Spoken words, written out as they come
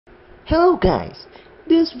Hello guys,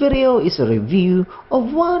 this video is a review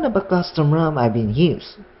of one of the custom ROM I've been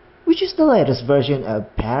using, which is the latest version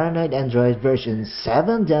of Paranoid Android version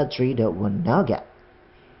 7.3.1 Nougat,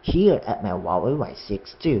 here at my Huawei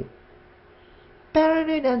Y6 II.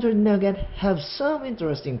 Paranoid Android Nougat have some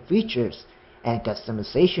interesting features and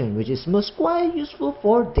customization which is most quite useful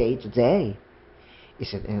for day-to-day.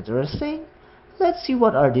 Is it interesting? Let's see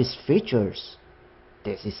what are these features.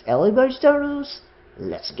 This is Eliber's Tarus.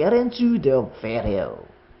 Let's get into the video.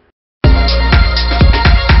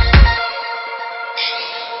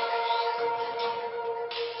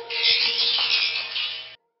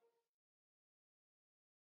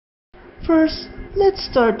 First, let's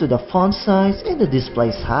start to the font size and the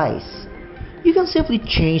display size. You can simply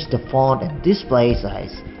change the font and display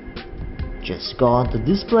size. Just go on to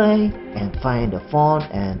display and find the font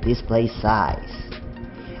and display size.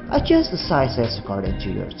 Adjust the sizes according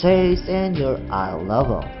to your taste and your eye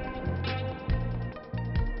level.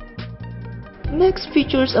 Next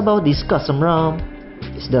features about this custom ROM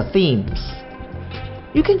is the themes.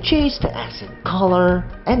 You can change the accent color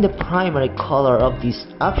and the primary color of this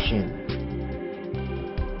option.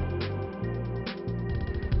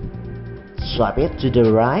 Swipe it to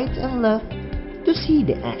the right and left to see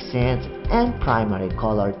the accent and primary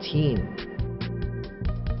color theme.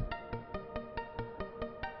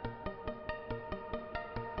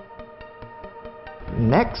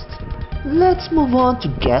 Next, let's move on to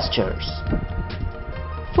gestures.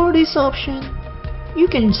 For this option, you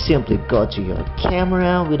can simply go to your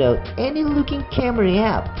camera without any looking camera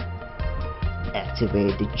app.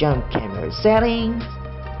 Activate the jump camera settings,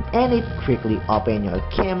 and it quickly opens your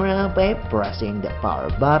camera by pressing the power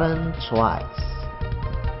button twice.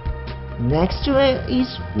 Next to it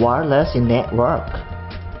is wireless network.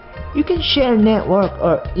 You can share network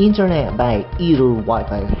or internet by either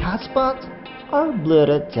Wi-Fi hotspot or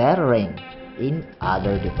Bluetooth tethering in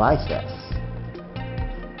other devices.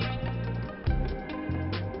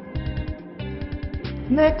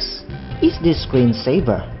 Next is the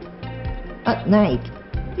screensaver. At night,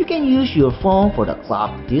 you can use your phone for the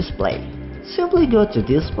clock display. Simply go to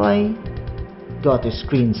display, go to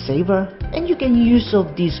screensaver, and you can use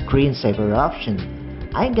of this screensaver option.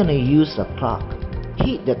 I'm gonna use the clock.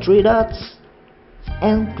 Hit the three dots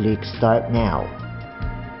and click start now.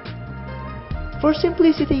 For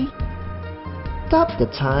simplicity, tap the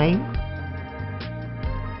time,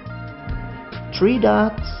 three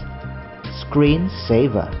dots,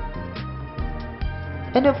 screensaver.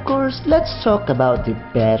 And of course, let's talk about the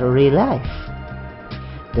battery life.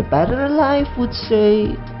 The battery life would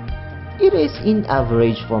say it is in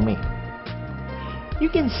average for me. You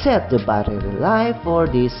can set the battery life for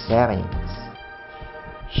these settings.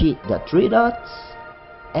 Hit the three dots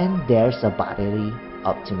and there's a battery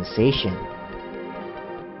optimization.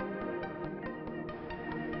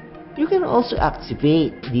 You can also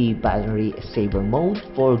activate the battery saver mode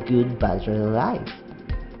for good battery life.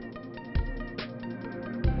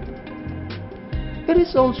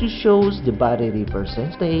 It also shows the battery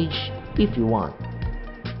percentage if you want.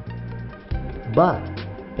 But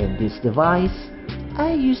in this device,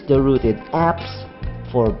 I use the rooted apps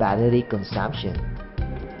for battery consumption,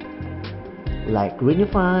 like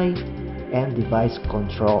Greenify and device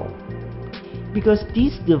control, because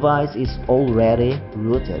this device is already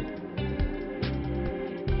rooted.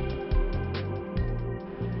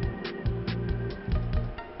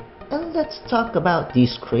 And let's talk about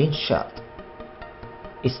this screenshot.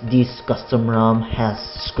 Is this custom ROM has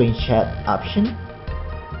screenshot option?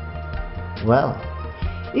 Well,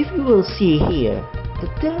 if you will see here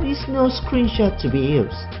that there is no screenshot to be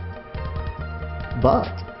used.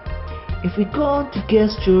 But if we go on to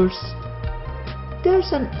gestures,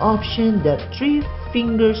 there's an option that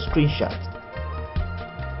 3-finger screenshot.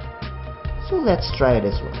 So let's try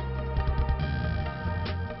this one.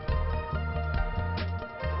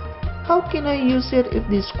 How can I use it if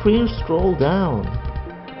the screen scroll down?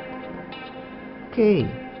 Okay,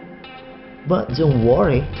 but don't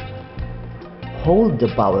worry. Hold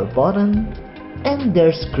the power button and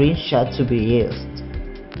there's screenshot to be used.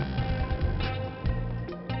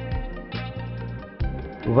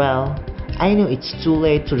 Well, I know it's too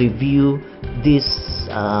late to review this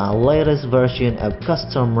latest version of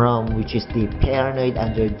custom ROM, which is the Paranoid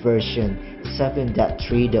Android version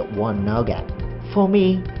 7.3.1 Nougat. For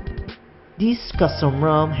me, this custom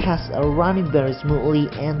ROM has a running very smoothly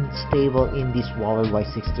and stable in this Huawei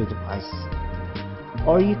Y6 II device.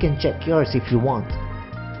 Or you can check yours if you want.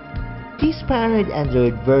 This Paranoid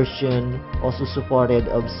Android version also supported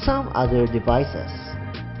of some other devices.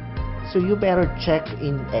 So you better check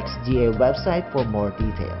in XDA website for more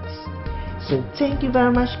details. So thank you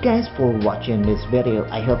very much guys for watching this video.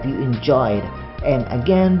 I hope you enjoyed. And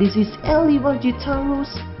again, this is Eli Wagitaros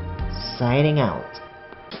signing out.